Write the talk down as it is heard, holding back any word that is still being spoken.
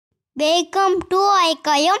Welcome to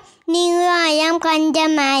ஐக்கயம் நியாயம்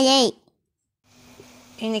கஞ்சமாயை.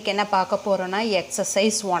 இன்னைக்கு என்ன பார்க்க போறோம்னா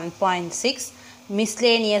exercise 1.6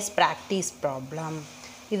 miscellaneous practice problem.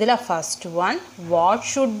 இதுல first one, what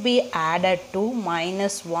should be added to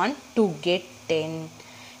 -1 to get 10?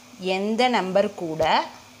 எந்த நம்பர் கூட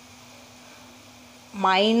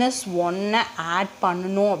 -1 ஆட்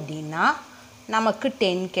பண்ணனும் அப்படினா நமக்கு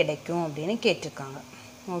 10 கிடைக்கும் அப்படினு கேட்டிருக்காங்க.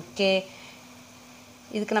 ஓகே,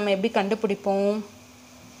 இதுக்கு நம்ம எப்படி கண்டுபிடிப்போம்?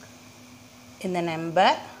 இந்த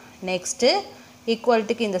நம்பர் நெக்ஸ்ட்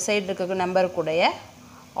ஈக்குவல்ட்டுக்கு இந்த சைடு இருக்க நம்பர் கூடய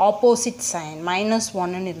ஆப்போசிட் சைன் -1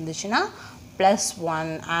 ன்னு இருந்துச்சுன்னா +1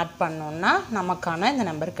 ஆட் பண்ணோம்னா நமக்கான இந்த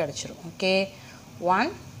நம்பர் கிடைச்சிரும். ஓகே, 1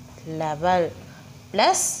 லெவல்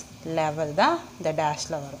ப்ளஸ் லெவல் தான் இந்த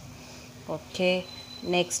டேஷ்ல வரும். Okay,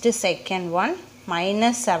 next second one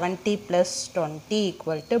 -70 + 20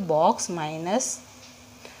 = box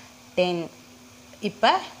 -10.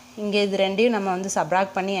 இப்போ இங்கே இது ரெண்டையும் நம்ம வந்து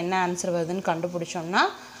சப்ராக்ட் பண்ணி என்ன ஆன்சர் வருதுன்னு கண்டுபிடிச்சோம்னா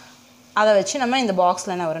அதை வச்சு நம்ம இந்த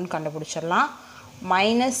பாக்ஸில் என்ன வரும்னு கண்டுபிடிச்சிடலாம்.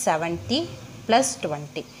 -70 +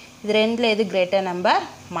 20 இது ரெண்டில் எது greater number?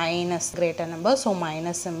 Minus greater number. So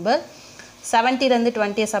minus simple. 70லேருந்து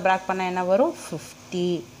 20 subtract பண்ணால் என்ன வரும்?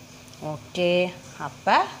 50. ஓகே,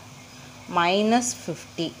 அப்போ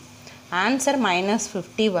 -50 ஆன்சர்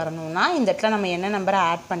 -50 வரணும்னா இந்த இடத்துல நம்ம என்ன நம்பரை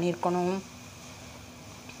ஆட் பண்ணியிருக்கணும்?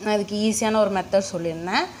 நான் இதுக்கு ஈஸியான ஒரு மெத்தட்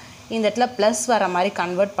சொல்லியிருந்தேன். இந்த இடத்துல ப்ளஸ் வர மாதிரி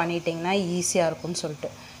கன்வெர்ட் பண்ணிட்டிங்கன்னா ஈஸியாக இருக்கும்னு சொல்லிட்டு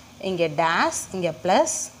இங்கே டேஷ், இங்கே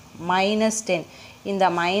ப்ளஸ் -10. இந்த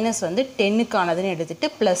மைனஸ் வந்து 10க்கானதுன்னு எடுத்துகிட்டு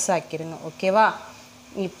ப்ளஸ் ஆக்கிடுங்க. ஓகேவா?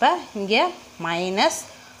 இப்போ இங்கே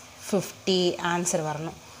 -50 ஆன்சர்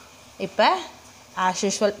வரணும். இப்போ ஆஸ்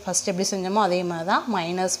யூஷுவல் ஃபஸ்ட் எப்படி செஞ்சோமோ அதே மாதிரி தான்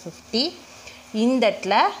 -50. இந்த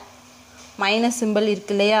இடத்துல மைனஸ் சிம்பிள்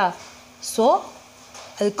இருக்கு இல்லையா? ஸோ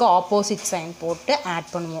அதுக்கு ஆப்போசிட் சைன் போட்டு ஆட்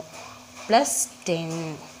பண்ணுவோம். +10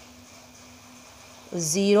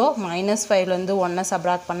 0 -5லேருந்து 1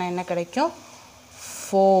 சப்ராக்ட் பண்ணால் என்ன கிடைக்கும்?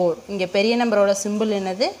 4. இங்கே பெரிய நம்பரோட சிம்பிள்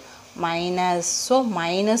என்னது? மைனஸ். ஸோ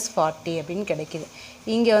 -40 அப்படின்னு கிடைக்கிது.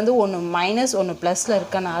 இங்கே வந்து ஒன்று மைனஸ் ஒன்று ப்ளஸில்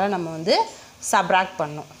இருக்கனால நம்ம வந்து சப்ராக்ட்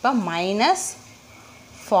பண்ணோம். இப்போ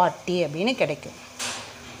 -40 அப்படின்னு கிடைக்கும்.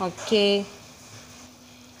 Okay,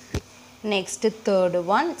 next third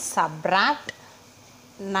one, subtract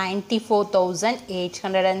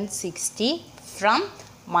 94,860 from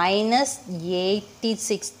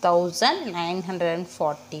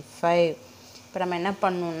 -86,945. இப்போ நம்ம என்ன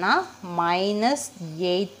பண்ணணும்னா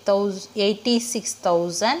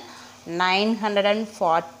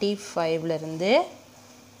 -86,945லேருந்து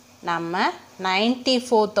நம்ம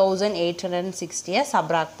 94,860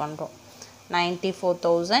 சப்ராக்ட் பண்ணுறோம்.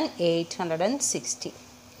 94,860.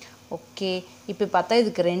 ஓகே, இப்போ பார்த்தா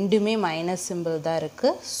இதுக்கு ரெண்டுமே மைனஸ் சிம்பிள் தான்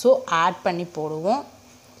இருக்குது. ஸோ ஆட் பண்ணி போடுவோம்.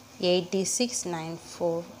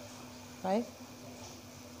 86,945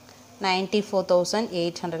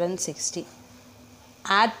 94,860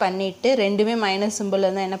 ஆட் பண்ணிவிட்டு ரெண்டுமே மைனஸ் சிம்பிள்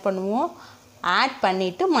இருந்தால் என்ன பண்ணுவோம்? ஆட்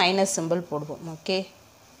பண்ணிவிட்டு மைனஸ் சிம்பிள் போடுவோம். Okay,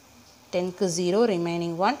 10க்கு 0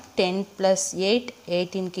 remaining 1, 10 + 8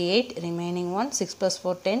 18க்கு 8 remaining 1, 6 +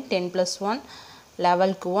 4 10, 10 + 1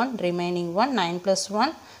 11க்கு 1 remaining 1, 9 +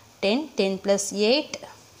 1 10, 10 + 8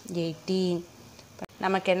 18.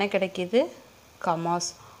 நமக்கு என்ன கிடைக்கிது? கமாஸ்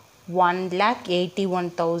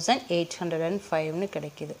 1,81,805ன்னு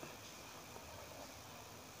கிடைக்கிது.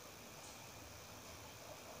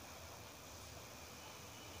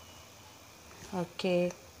 Okay,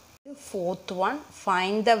 fourth one,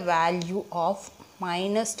 find the value of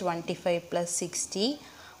 -25 + 60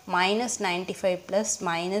 -95 +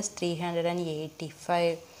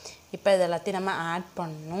 -385. இப்போ இதெல்லாத்தையும் நம்ம ஆட்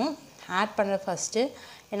பண்ணணும். ஆட் பண்ணுற ஃபஸ்ட்டு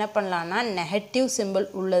என்ன பண்ணலான்னா நெகட்டிவ் சிம்பிள்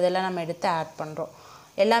உள்ளதெல்லாம் நம்ம எடுத்து ஆட் பண்ணுறோம்.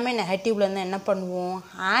 எல்லாமே நெகட்டிவ்லேருந்து என்ன பண்ணுவோம்?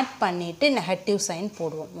 ஆட் பண்ணிவிட்டு நெகட்டிவ் சைன்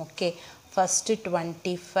போடுவோம். Okay, first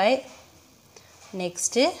 25,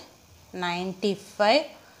 next 95,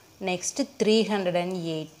 next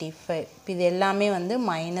 385. இப்போ இது எல்லாமே வந்து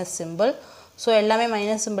மைனஸ் சிம்பிள். ஸோ எல்லாமே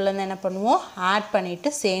மைனஸ் சிம்பிள்லேருந்து என்ன பண்ணுவோம்? ஆட் பண்ணிவிட்டு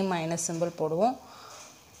சேம் மைனஸ் சிம்பிள் போடுவோம்.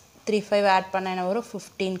 35 ஆட் பண்ண என்ன வரும்?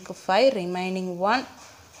 15க்கு 5 ரிமைனிங் 1,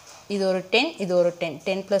 இது ஒரு 10 இது ஒரு 10,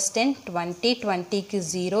 10 + 10 20, 20க்கு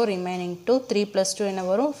 0 ரிமைனிங் 2, 3 + 2 என்ன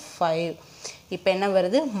வரும்? 5. இப்போ என்ன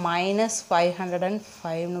வருது?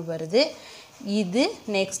 -505ன்னு வருது. இது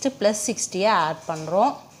நெக்ஸ்ட்டு +60 ஆட்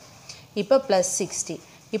பண்ணுறோம். இப்போ +60.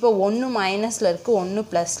 இப்போ ஒன்று மைனஸில் இருக்குது, ஒன்று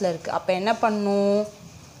ப்ளஸில் இருக்குது. அப்போ என்ன பண்ணும்?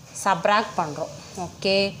 சப்ராக்ட் பண்ணுறோம்.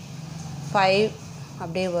 ஓகே, 5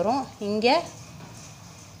 அப்படியே வரும். இங்கே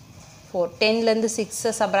 4, 10லேருந்து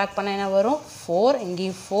 6 சப்ராக்ட் பண்ண என்ன வரும்? 4.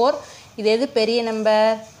 இங்கேயும் 4. இது எது பெரிய நம்பர்?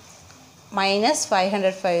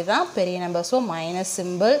 -505 தான் பெரிய number. So minus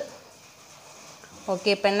simple. Okay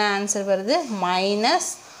இப்போ என்ன ஆன்சர் வருது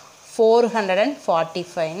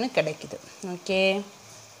 -445 கிடைக்குது okay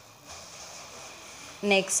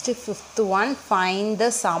next fifth one find the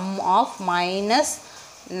sum of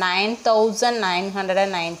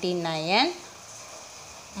 -9999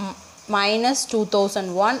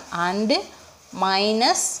 -2001 and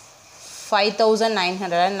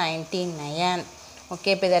 -5999 okay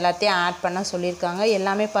இப்போ இது எல்லாத்தையும் ஆட் பண்ண சொல்லியிருக்காங்க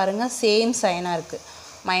எல்லாமே பாருங்கள் சேம் சைனாக இருக்குது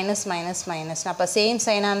மைனஸ் மைனஸ் மைனஸ் அப்போ சேம்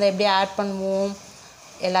சைனாக இருந்தால் எப்படி ஆட் பண்ணுவோம்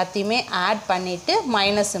எல்லாத்தையுமே ஆட் பண்ணிவிட்டு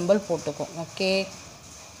மைனஸ் சிம்பிள் போட்டுக்குவோம் ஓகே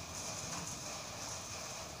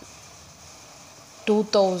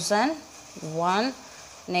 2001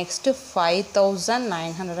 next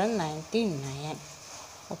 5999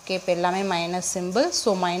 ஓகே இப்போ எல்லாமே minus simple so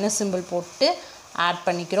minus simple போட்டு ஆட்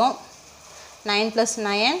பண்ணிக்கிறோம் 9 +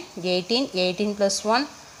 9 18 18 + 1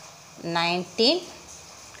 19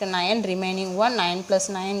 9 remaining 1 9 +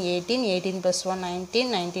 9 18 18 + 1 19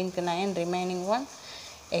 19 9 remaining 1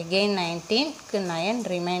 again 19 9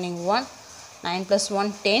 remaining 1 9 +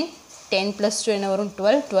 1 10 10 + 2 என்ன வரும்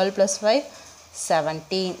 12 12 + 5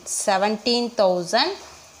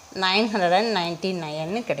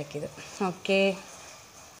 17,999 கிடைக்குது okay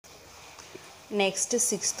next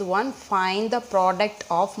sixth one find the product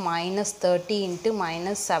of -30 into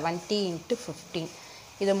 -70 into 15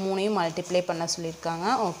 இதை மூணையும் மல்டிப்ளை பண்ண சொல்லியிருக்காங்க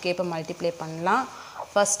ஓகே இப்போ மல்டிப்ளை பண்ணலாம்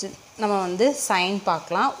ஃபஸ்ட்டு நம்ம வந்து சைன்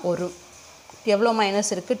பார்க்கலாம் ஒரு எவ்வளோ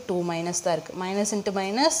மைனஸ் இருக்குது 2 மைனஸ் தான் இருக்குது minus into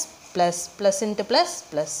minus plus plus into plus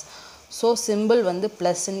plus so simple வந்து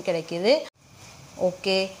ப்ளஸ்ன்னு கிடைக்கிது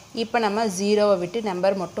ஓகே இப்போ நம்ம ஜீரோவை விட்டு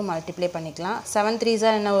நம்பர் மட்டும் மல்டிப்ளை பண்ணிக்கலாம் 7 3s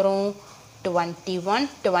என்ன வரும் 21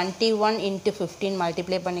 21 into 15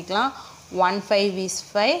 மல்டிப்ளை பண்ணிக்கலாம் 1 5 is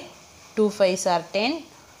 5 2 5s are 10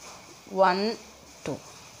 1 2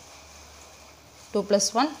 2 +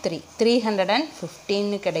 1 3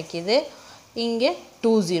 315 கிடைக்கிது இங்கே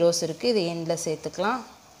 2 zeros இருக்குது இது எண்டில் சேர்த்துக்கலாம்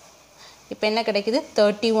இப்போ என்ன கிடைக்குது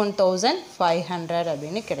 31,500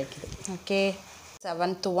 அப்படின்னு கிடைக்குது okay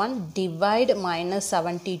seventh one divide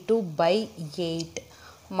 -72 by 8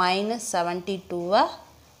 -72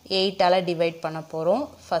 8 all divide பண்ண போகிறோம்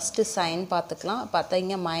ஃபஸ்ட்டு சைன் பார்த்துக்கலாம் பார்த்தா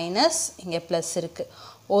இங்கே மைனஸ் இங்கே ப்ளஸ் இருக்குது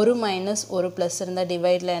ஒரு மைனஸ் ஒரு ப்ளஸ் இருந்தால்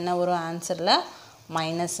டிவைடில் என்ன வரும் ஆன்சரில்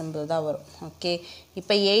மைனஸ் சிம்பிள் தான் வரும் ஓகே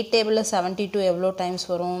இப்போ 8 டேபிளில் 72 எவ்வளோ டைம்ஸ்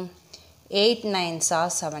வரும் 8 9s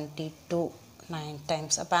are 72 9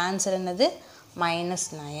 டைம்ஸ் அப்போ ஆன்சர் என்னது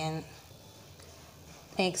 -9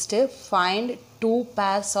 next find two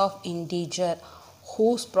pairs of integer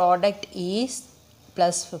whose product is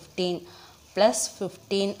 +15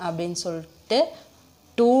 +15 அப்படின்னு சொல்லிட்டு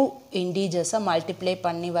 2 integers மல்டிப்ளை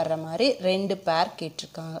பண்ணி வர்ற மாதிரி 2 பேர்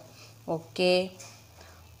கேட்டிருக்காங்க ஓகே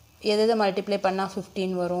எதை மல்டிப்ளை பண்ணால்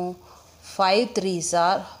 15 வரும் 5 3s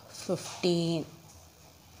are 15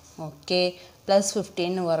 ஓகே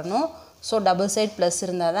 +15 வரணும் ஸோ டபுள் சைட் ப்ளஸ்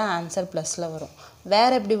இருந்தால் தான் ஆன்சர் ப்ளஸில் வரும்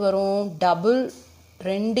வேறு எப்படி வரும் டபுள்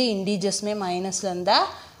 2 இன்டிஜர்ஸுமே மைனஸில் இருந்தால்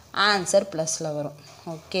ஆன்சர் ப்ளஸில் வரும்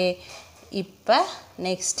ஓகே இப்போ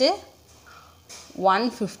நெக்ஸ்ட்டு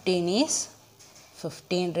 115 இஸ்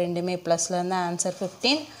 15 ரெண்டுமே ப்ளஸில் இருந்தால் ஆன்சர்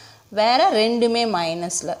 15 வேறு ரெண்டுமே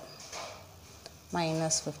மைனஸில்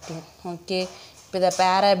 -15 ஓகே இப்போ இதை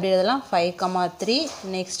பேரை எப்படி எழுதலாம் 5 3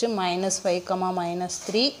 நெக்ஸ்ட்டு -5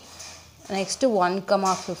 -3 நெக்ஸ்ட்டு 1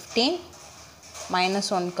 15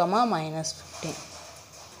 -1 -15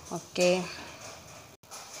 ஓகே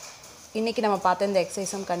இன்றைக்கி நம்ம பார்த்த இந்த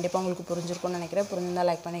எக்ஸசைஸும் கண்டிப்பாக உங்களுக்கு புரிஞ்சிருக்கும்னு நினைக்கிறேன் புரிஞ்சிருந்தால்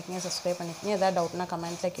லைக் பண்ணிக்கங்க சப்ஸ்கிரைப் பண்ணிக்கங்க ஏதாவது டவுட்னா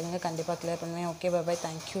கமெண்ட்டில் கேளுங்க கண்டிப்பாக கிளியர் பண்ணுவேன் ஓகே பை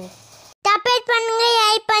தேங்க்யூ சப்போர்ட் பண்ணுங்க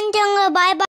லைக் பண்ணுங்க பாய் பாய்